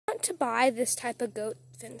want to buy this type of goat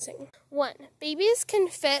fencing. 1, babies can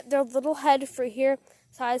fit their little head for here,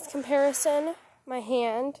 size comparison, my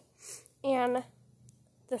hand, and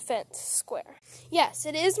the fence square. Yes,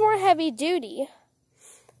 it is more heavy duty,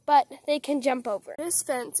 but they can jump over. This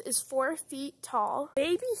fence is 4 feet tall.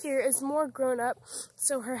 Baby here is more grown up,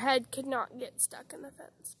 so her head could not get stuck in the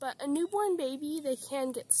fence. But a newborn baby, they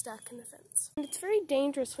can get stuck in the fence. And it's very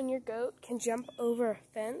dangerous when your goat can jump over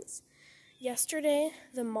a fence. Yesterday,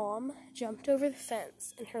 the mom jumped over the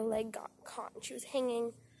fence and her leg got caught. She was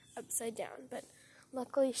hanging upside down, but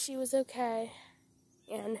luckily she was okay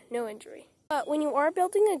and no injury. But when you are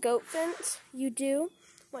building a goat fence, you do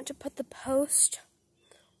want to put the post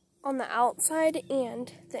on the outside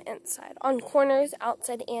and the inside. On corners,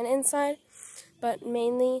 outside and inside, but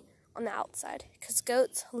mainly on the outside, because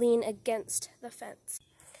goats lean against the fence.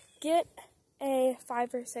 Get a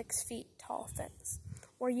 5 or 6 feet tall fence,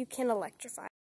 or you can electrify.